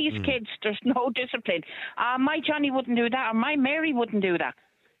 Some of these kids, there's no discipline. My Johnny wouldn't do that, or my Mary wouldn't do that.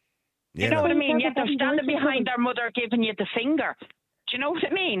 Yeah, you know what I mean? Yet they're standing behind their mother giving you the finger. Do you know what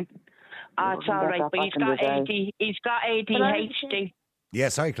I mean? It's all right, but he's got ADHD. Yeah,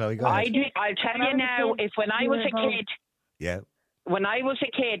 sorry, Chloe, go ahead. I'll tell you now, when I was a kid, when I was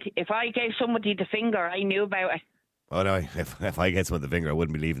a kid, if I gave somebody the finger, I knew about it. Oh no, if I get someone with the finger, I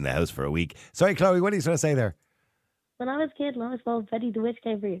wouldn't be leaving the house for a week. Sorry, Chloe, what are you trying to say there? When I was a kid, when I was told Betty the Witch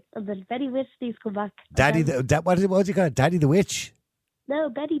came for you, and the Betty Witch needs to come back. Daddy what do you call it? Daddy the Witch? No,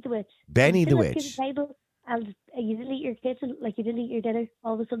 Betty the Witch. Benny the Witch. Table, and you didn't eat your kitchen, like you didn't eat your dinner.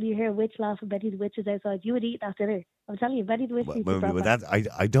 All of a sudden you hear a witch laugh and Betty the Witch is outside. You would eat that dinner. I'm telling you, Betty the Witch needs to come back.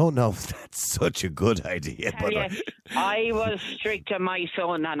 I don't know if that's such a good idea. But I was strict on my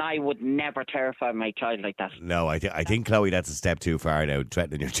son, and I would never terrify my child like that. No, I think, Chloe, that's a step too far now,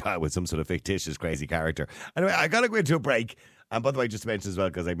 threatening your child with some sort of fictitious, crazy character. Anyway, I got to go into a break. And by the way, just to mention as well,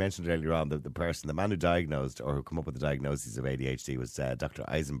 because I mentioned earlier on, the man who diagnosed or who came up with the diagnosis of ADHD was Dr.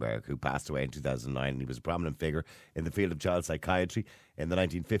 Eisenberg, who passed away in 2009. And he was a prominent figure in the field of child psychiatry in the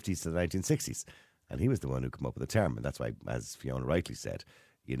 1950s to the 1960s. And he was the one who came up with the term. And that's why, as Fiona rightly said,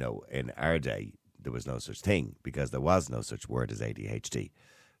 you know, in our day, there was no such thing because there was no such word as ADHD.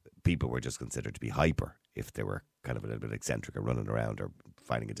 People were just considered to be hyper if they were kind of a little bit eccentric or running around or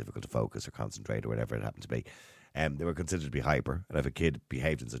finding it difficult to focus or concentrate or whatever it happened to be. They were considered to be hyper, and if a kid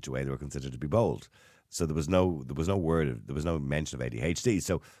behaved in such a way, they were considered to be bold. So there was no mention of ADHD.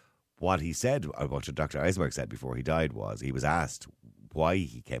 So what he said, or what Dr. Eisenberg said before he died, was he was asked why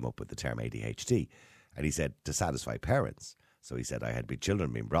he came up with the term ADHD, and he said to satisfy parents. So he said I had big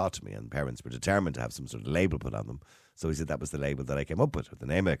children being brought to me, and parents were determined to have some sort of label put on them. So he said that was the label that I came up with, or the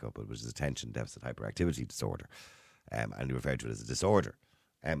name I came up with, which is attention deficit hyperactivity disorder, and he referred to it as a disorder.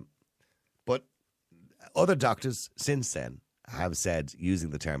 But other doctors since then have said using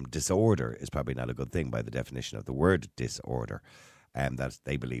the term disorder is probably not a good thing by the definition of the word disorder, that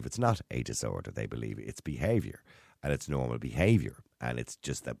they believe it's not a disorder. They believe it's behaviour, and it's normal behaviour, and it's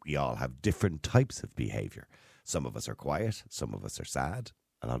just that we all have different types of behaviour. Some of us are quiet, some of us are sad.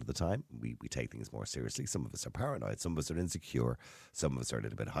 A lot of the time, we take things more seriously. Some of us are paranoid. Some of us are insecure. Some of us are a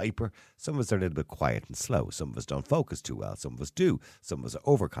little bit hyper. Some of us are a little bit quiet and slow. Some of us don't focus too well. Some of us do. Some of us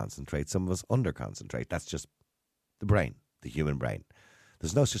over-concentrate. Some of us under-concentrate. That's just the brain, the human brain.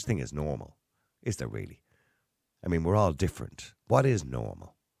 There's no such thing as normal, is there really? I mean, we're all different. What is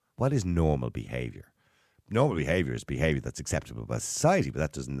normal? What is normal behaviour? Normal behaviour is behaviour that's acceptable by society, but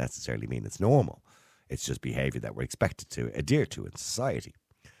that doesn't necessarily mean it's normal. It's just behaviour that we're expected to adhere to in society.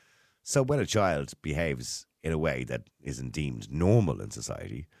 So when a child behaves in a way that isn't deemed normal in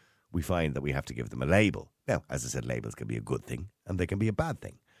society, we find that we have to give them a label. Now, as I said, labels can be a good thing and they can be a bad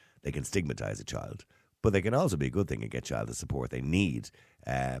thing. They can stigmatise a child, but they can also be a good thing and get child the support they need,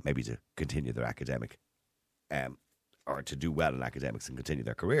 maybe to continue their academic, or to do well in academics and continue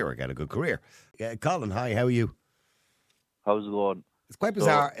their career or get a good career. Colin, hi, how are you? How's it going? It's quite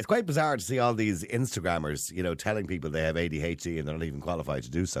bizarre. It's quite bizarre to see all these Instagrammers, you know, telling people they have ADHD and they're not even qualified to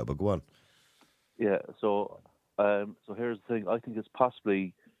do so. But go on. Yeah. So here's the thing. I think it's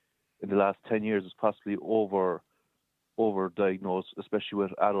possibly in the last 10 years, it's possibly over-diagnosed, especially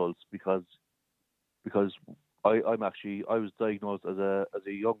with adults, because I was diagnosed as a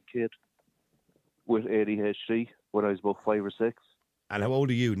young kid with ADHD when I was about 5 or 6. And how old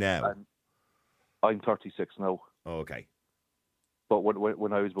are you now? And I'm 36 now. Oh, okay. But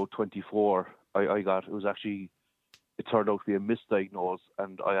when I was about 24, it turned out to be a misdiagnosis,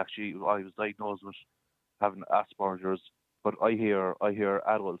 and I was diagnosed with having Asperger's, but I hear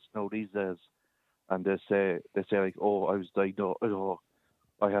adults now these days, and they say like, oh, I was diagnosed,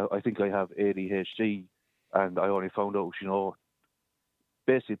 I think I have ADHD, and I only found out,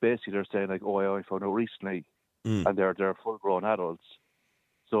 basically they're saying like, oh, I only found out recently, and they're full grown adults.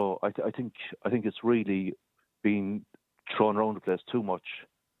 So I think it's really been thrown around the place too much.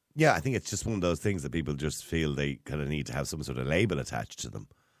 Yeah, I think it's just one of those things that people just feel they kind of need to have some sort of label attached to them.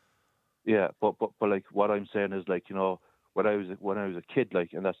 Yeah, but like what I'm saying is like, when I was a kid,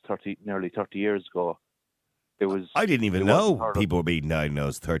 like, and that's nearly 30 years ago, it was. I didn't even know people were being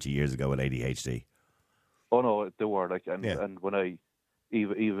diagnosed 30 years ago with ADHD. Oh no, they were like, and when I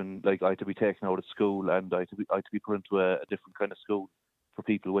even like I had to be taken out of school, and I had to be put into a different kind of school for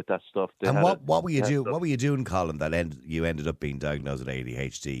people with that stuff. And what were you doing? What were you doing, Colin? You ended up being diagnosed with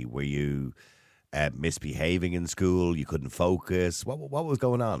ADHD. Were you misbehaving in school? You couldn't focus. What was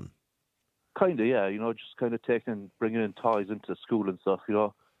going on? Kind of, yeah. Just kind of bringing in toys into school and stuff.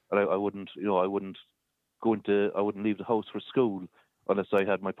 And I wouldn't leave the house for school unless I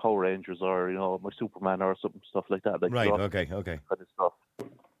had my Power Rangers or my Superman or stuff like that. Like, right. Okay. Kind of stuff.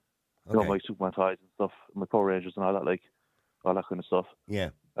 Okay. My Superman toys and stuff, my Power Rangers and all that, like all that kind of stuff.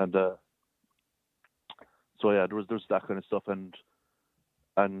 Yeah. And so yeah, there was that kind of stuff, and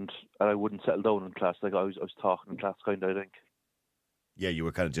I wouldn't settle down in class. Like I was talking in class, kind of. I think. Yeah, you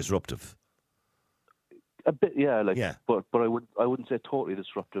were kind of disruptive. A bit, yeah. Like, yeah. But I wouldn't say totally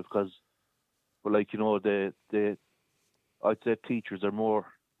disruptive, but like I'd say teachers are more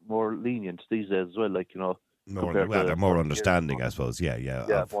lenient these days as well. Like they're more understanding, I suppose. Yeah.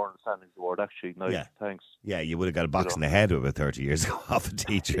 Yeah, more understanding is the word actually. No, yeah. Thanks. Yeah, you would have got a box in the head over 30 years ago off a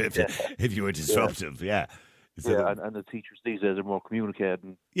teacher if you were disruptive. Yeah. And the teachers these days are more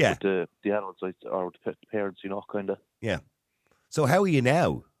communicating with the adults or the parents, kind of. Yeah. So how are you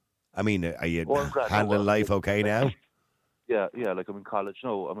now? I mean, are you handling life okay now? Yeah. Like I'm in college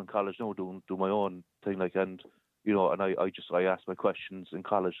now. Doing my own thing. Like, and and I ask my questions in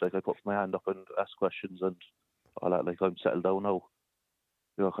college. Like I put my hand up and ask questions and all that. Like I'm settled down now.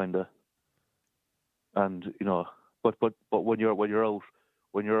 Kind of. And but when you're out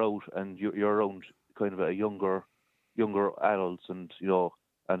and you're around kind of a younger adults and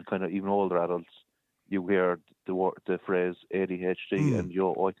and kind of even older adults, you hear the phrase ADHD and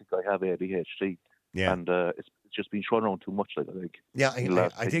I think I have ADHD. Yeah. And it's just been thrown around too much, like I think. Yeah,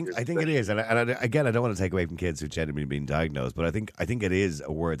 I think it is, and again, I don't want to take away from kids who've genuinely been diagnosed, but I think it is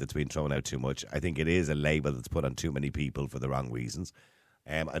a word that's been thrown out too much. I think it is a label that's put on too many people for the wrong reasons.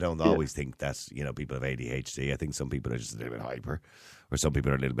 I don't always think that's people have ADHD. I think some people are just a little bit hyper, or some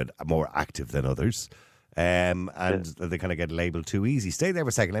people are a little bit more active than others, and they kind of get labelled too easy. Stay there for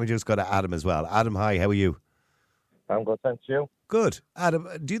a second. Let me just go to Adam as well. Adam, hi, how are you? I'm good, thanks. You? Good. Adam,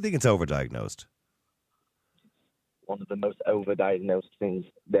 do you think it's overdiagnosed? One of the most overdiagnosed things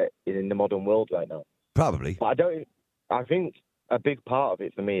that is in the modern world right now. Probably. But I think a big part of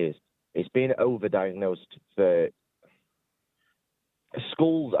it for me is it's being overdiagnosed for...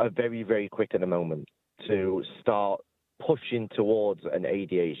 Schools are very, very quick at the moment to start pushing towards an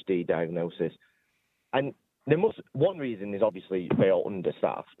ADHD diagnosis. And one reason is obviously they are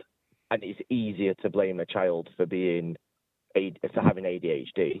understaffed, and it's easier to blame a child for having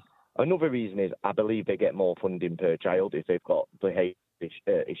ADHD. Another reason is I believe they get more funding per child if they've got behaviour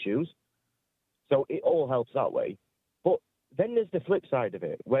issues. So it all helps that way. But then there's the flip side of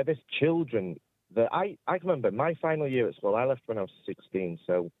it, where there's children that I can remember my final year at school. I left when I was 16,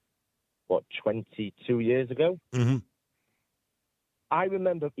 so 22 years ago? Mm-hmm. I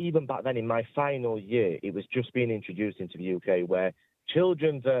remember even back then in my final year, it was just being introduced into the UK where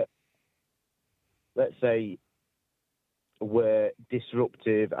children that, let's say, were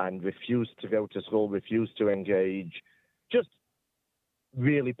disruptive and refused to go to school, refused to engage, just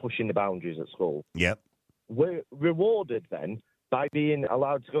really pushing the boundaries at school. Yep. Were rewarded then by being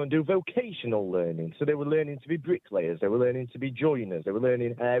allowed to go and do vocational learning. So they were learning to be bricklayers, they were learning to be joiners, they were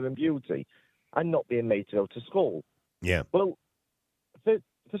learning hair and beauty, and not being made to go to school. Yeah. Well, for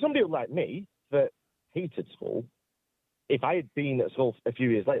somebody like me that hated school, if I had been at school a few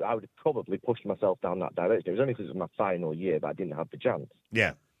years later, I would have probably pushed myself down that direction. It was only because it was my final year that I didn't have the chance.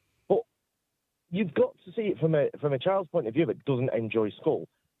 Yeah. But you've got to see it from a child's point of view that doesn't enjoy school.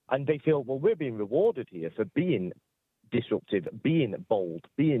 And they feel, well, we're being rewarded here for being disruptive, being bold,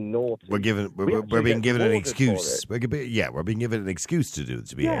 being naughty. We're being given an excuse. We're being given an excuse to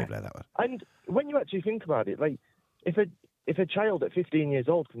behave like that. And when you actually think about it, like if a child at 15 years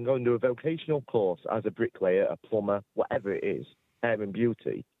old can go and do a vocational course as a bricklayer, a plumber, whatever it is, hair and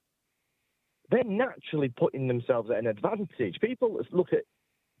beauty, they're naturally putting themselves at an advantage. People look at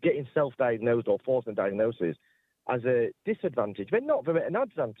getting self-diagnosed or forcing diagnosis as a disadvantage. They're not, they're at an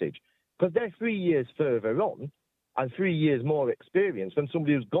advantage because they're 3 years further on and 3 years more experience than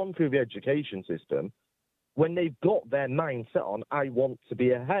somebody who's gone through the education system when they've got their mindset on, I want to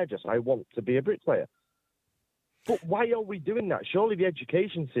be a hairdresser, I want to be a bricklayer. But why are we doing that? Surely the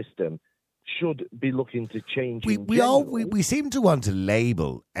education system should be looking to change. We seem to want to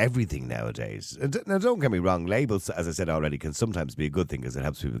label everything nowadays. Now, don't get me wrong, labels, as I said already, can sometimes be a good thing because it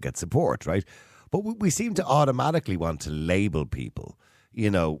helps people get support, right? But we seem to automatically want to label people, you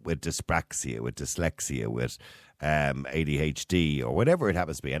know, with dyspraxia, with dyslexia, with ADHD or whatever it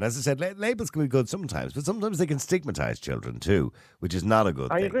happens to be. And as I said, labels can be good sometimes, but sometimes they can stigmatise children too, which is not a good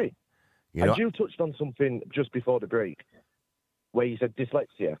thing. I agree. You know? And you touched on something just before the break where you said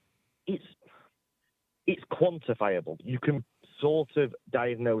dyslexia. It's quantifiable. You can sort of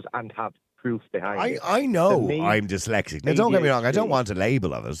diagnose and have proof behind it. I know I'm dyslexic. Now, don't get me wrong, I don't want a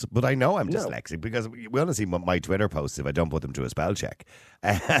label of it, but I know I'm dyslexic because we only see my Twitter posts if I don't put them to a spell check.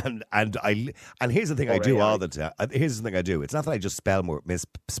 And here's the thing I do all the time. Here's the thing I do. It's not that I just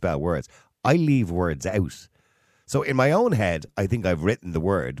misspell words. I leave words out. So in my own head, I think I've written the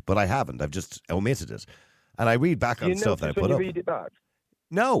word, but I haven't. I've just omitted it. And I read back on stuff that I put up. Do you read it back?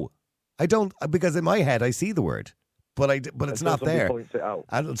 No, I don't, because in my head I see the word, but it's not there. Points it out.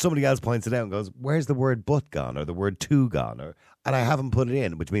 And somebody else points it out and goes, "Where's the word but gone or the word to gone?" And I haven't put it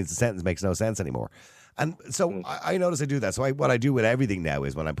in, which means the sentence makes no sense anymore. And so I notice I do that. So what I do with everything now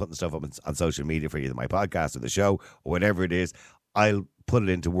is when I'm putting stuff up on social media for either my podcast or the show or whatever it is, I'll put it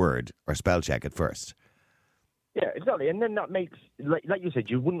into Word or spell check it first. Yeah, exactly. And then that makes, like you said,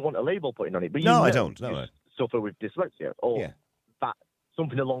 you wouldn't want a label putting on it. But I don't. No, suffer with dyslexia or that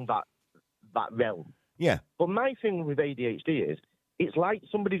something along that realm. Yeah. But my thing with ADHD is it's like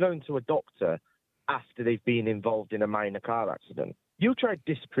somebody going to a doctor after they've been involved in a minor car accident. You try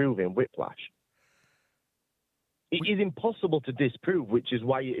disproving whiplash. It is impossible to disprove, which is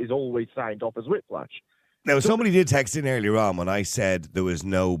why it is always signed off as whiplash. Now, somebody did text in earlier on when I said there was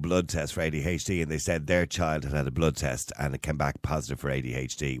no blood test for ADHD and they said their child had a blood test and it came back positive for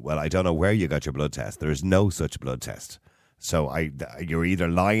ADHD. Well, I don't know where you got your blood test. There is no such blood test. So you're either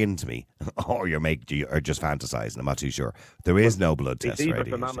lying to me or you're just fantasizing. I'm not too sure. There is no blood test for ADHD. It's either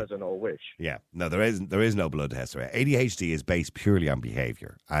from Amazon or Wish. Yeah. No, there is no blood test for it. ADHD is based purely on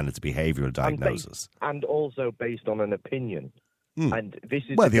behaviour and it's behavioural diagnosis. And also based on an opinion. And this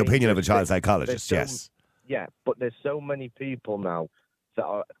is the opinion of a child psychologist, yes. Yeah, but there's so many people now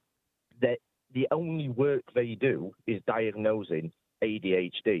that the only work they do is diagnosing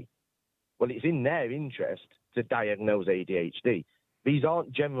ADHD. Well, it's in their interest to diagnose ADHD. These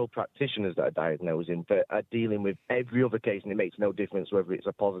aren't general practitioners that are diagnosing, but are dealing with every other case, and it makes no difference whether it's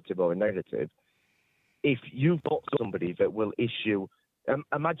a positive or a negative. If you've got somebody that will issue,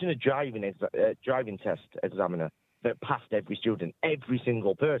 imagine a driving test examiner that passed every student, every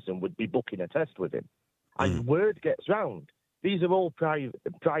single person would be booking a test with him. And word gets round. These are all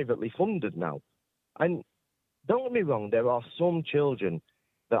privately funded now. And don't get me wrong, there are some children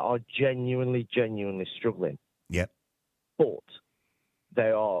that are genuinely struggling. Yep. But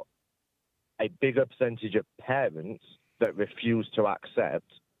there are a bigger percentage of parents that refuse to accept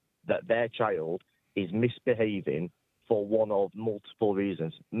that their child is misbehaving for one of multiple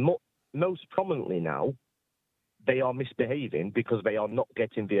reasons. Most prominently now, they are misbehaving because they are not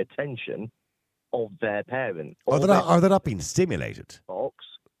getting the attention of their parent. Or they're not being stimulated. Xbox.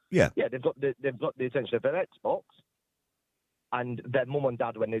 Yeah. Yeah, they've got the attention of their Xbox. And their mum and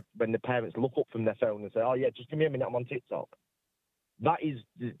dad, when the parents look up from their phone and say, "Oh yeah, just give me a minute, I'm on TikTok." That's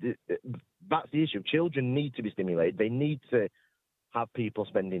the issue. Children need to be stimulated. They need to have people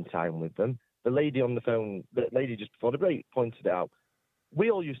spending time with them. The lady on the phone, the lady just before the break pointed it out.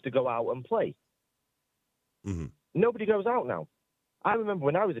 We all used to go out and play. Mm-hmm. Nobody goes out now. I remember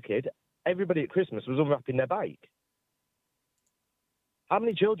when I was a kid, everybody at Christmas was unwrapping their bike. How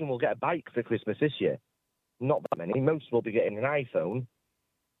many children will get a bike for Christmas this year? Not that many. Most will be getting an iPhone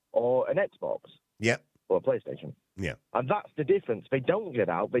or an Xbox. Yep. Or a PlayStation. Yeah. And that's the difference. They don't get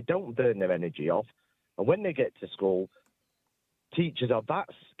out. They don't burn their energy off. And when they get to school, teachers are that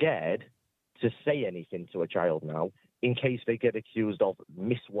scared to say anything to a child now in case they get accused of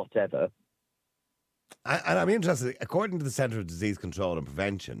miss whatever. And I'm interested, according to the Centre for Disease Control and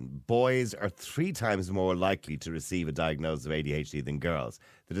Prevention, boys are 3 times more likely to receive a diagnosis of ADHD than girls.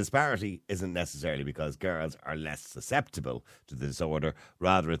 The disparity isn't necessarily because girls are less susceptible to the disorder.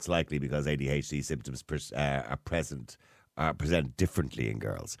 Rather, it's likely because ADHD symptoms present differently in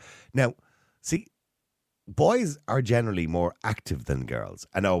girls. Now, see, boys are generally more active than girls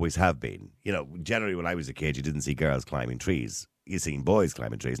and always have been. You know, generally when I was a kid, you didn't see girls climbing trees. You seen boys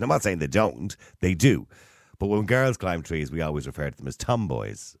climbing trees. And I'm not saying they don't. They do. But when girls climb trees, we always referred to them as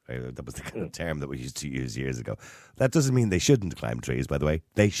tomboys. That was the kind of term that we used to use years ago. That doesn't mean they shouldn't climb trees, by the way.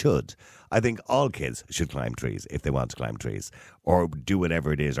 They should. I think all kids should climb trees if they want to climb trees, or do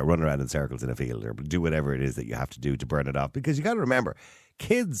whatever it is, or run around in circles in a field, or do whatever it is that you have to do to burn it off. Because you got to remember,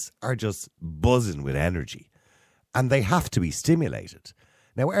 kids are just buzzing with energy, and they have to be stimulated.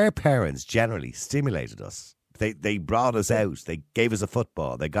 Now, our parents generally stimulated us. They brought us out. They gave us a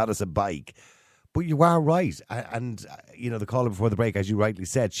football. They got us a bike. But you are right. And, you know, the caller before the break, as you rightly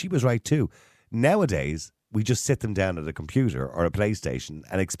said, she was right too. Nowadays, we just sit them down at a computer or a PlayStation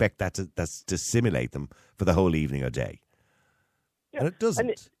and expect that to simulate them for the whole evening or day. Yeah, and it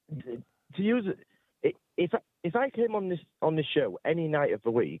doesn't. And to use it, if I came on this show any night of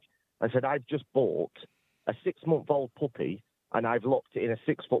the week and said I've just bought a 6-month-old puppy and I've locked it in a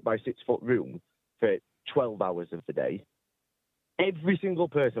 6-foot by 6-foot room for 12 hours of the day, every single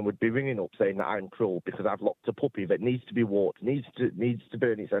person would be ringing up saying that I'm cruel because I've locked a puppy that needs to be walked, needs to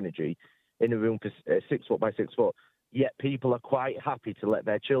burn its energy in a room for 6 foot by 6 foot. Yet people are quite happy to let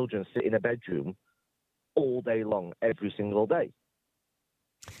their children sit in a bedroom all day long, every single day.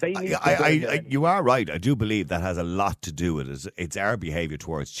 You are right. I do believe that has a lot to do with it. It's our behaviour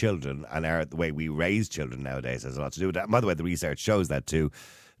towards children and the way we raise children nowadays has a lot to do with that. And by the way, the research shows that too,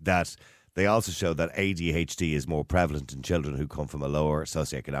 that they also show that ADHD is more prevalent in children who come from a lower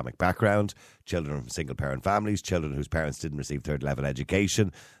socioeconomic background, children from single-parent families, children whose parents didn't receive third-level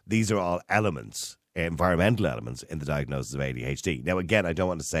education. These are all elements, environmental elements, in the diagnosis of ADHD. Now, again, I don't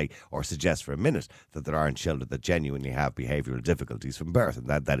want to say or suggest for a minute that there aren't children that genuinely have behavioural difficulties from birth, and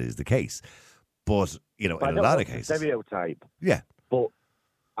that is the case. But, you know, in a lot of cases... Stereotype. Yeah. But,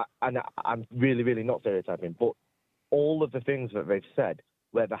 and I'm really, really not stereotyping, but all of the things that they've said,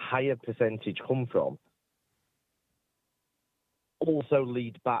 where the higher percentage come from, also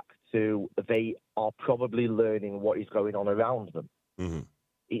lead back to they are probably learning what is going on around them. Mm-hmm.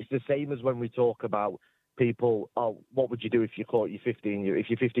 It's the same as when we talk about people, what would you do if you caught your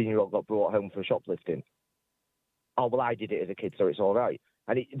 15-year-old got brought home for shoplifting? Oh, well, I did it as a kid, so it's all right.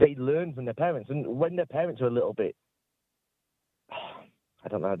 And they learn from their parents. And when their parents are a little bit, I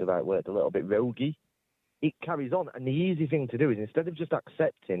don't know how the right word, a little bit roguey, it carries on. And the easy thing to do is, instead of just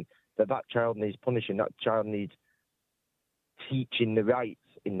accepting that child needs punishing, that child needs teaching the rights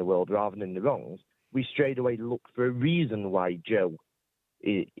in the world rather than the wrongs, we straight away look for a reason why Joe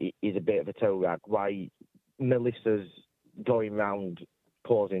is a bit of a toe rag, why Melissa's going round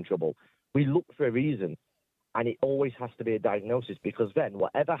causing trouble. We look for a reason, and it always has to be a diagnosis, because then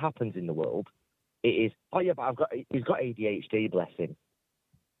whatever happens in the world, it is, oh yeah, but he's got ADHD, bless him.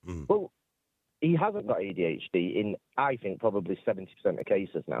 Mm. Well, he hasn't got ADHD in, I think, probably 70% of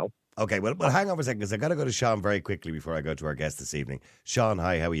cases now. Okay, well, hang on for a second, because I've got to go to Sean very quickly before I go to our guest this evening. Sean,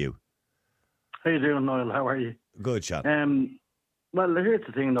 hi, how are you? How you doing, Niall? How are you? Good, Sean. Well, here's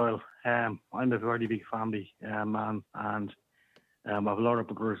the thing, Niall. I'm a very big family man, and I have a lot of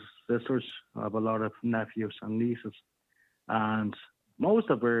brothers, sisters. I have a lot of nephews and nieces, and most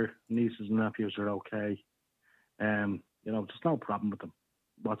of our nieces and nephews are okay. There's no problem with them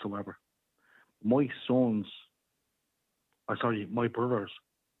whatsoever. My brother's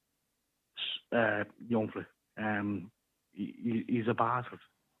young fella, he's a bastard,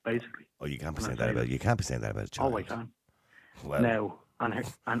 basically. Oh, you can't be saying that about a child. Oh, I can. Well. Now,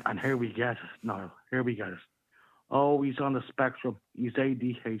 and here we get it, Niall. Here we get it. Oh, he's on the spectrum. He's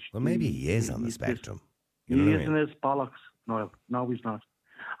ADHD. Well, maybe he is on the spectrum. He isn't his bollocks, Niall. No, he's not.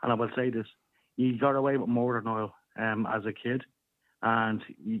 And I will say this: he got away with murder, Niall, as a kid, and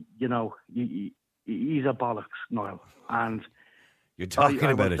he's a bollocks, Niall. And you're talking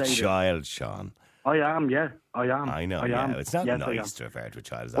about a child, Sean. I am, yeah. I am. I know, It's not nice to refer to a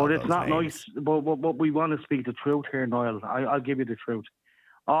child as But it's not names. nice. But we want to speak the truth here, Niall. I'll give you the truth.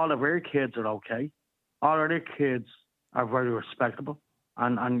 All of our kids are okay. All of their kids are very respectable.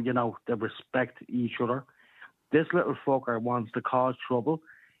 And they respect each other. This little fucker wants to cause trouble.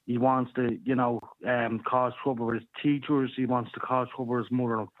 He wants to, cause trouble with his teachers. He wants to cause trouble with his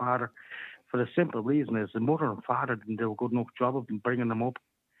mother and father. For the simple reason is the mother and father didn't do a good enough job of bringing them up.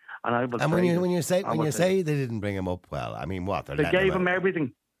 And when you say they didn't bring him up well, I mean what? They gave him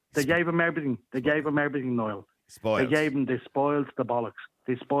everything. They gave him everything. They gave him everything, Niall. Spoiled. They spoiled the bollocks.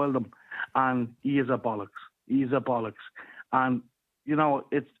 They spoiled him, and he is a bollocks. He's a bollocks, and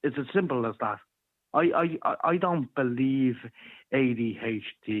it's as simple as that. I don't believe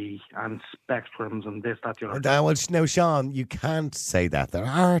ADHD and spectrums and this, that, the other. Well, now, Sean, you can't say that. There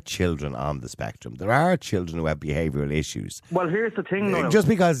are children on the spectrum. There are children who have behavioural issues. Well, here's the thing, Noel. Just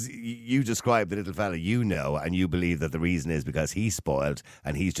because you describe the little fella you know and you believe that the reason is because he's spoiled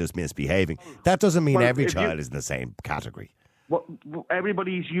and he's just misbehaving, that doesn't mean every child is in the same category. Well,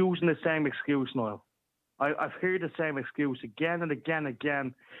 everybody's using the same excuse, Noel. I've heard the same excuse again and again and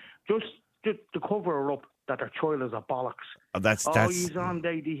again, just to cover her up that their child is a bollocks. That's he's on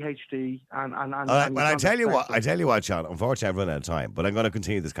ADHD and well, I tell you what, Sean. Unfortunately, I've run out of time, but I'm going to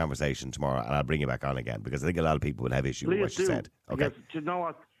continue this conversation tomorrow, and I'll bring you back on again because I think a lot of people would have issues with what you said. Okay, because, you know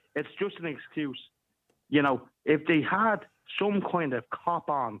what? It's just an excuse. You know, if they had some kind of cop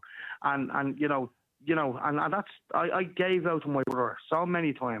on, and that's I gave out to my brother so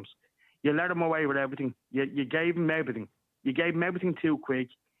many times. You let him away with everything. You gave him everything. You gave him everything too quick.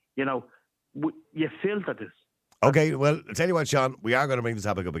 You know, you filtered this. Okay, well, I'll tell you what, Sean, we are going to bring this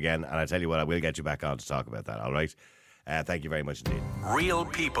topic up again, and I tell you what, I will get you back on to talk about that, all right? Thank you very much indeed. Real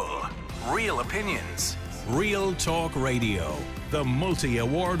people, real opinions. Real Talk Radio, the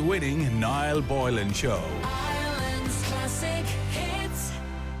multi-award winning Niall Boylan Show.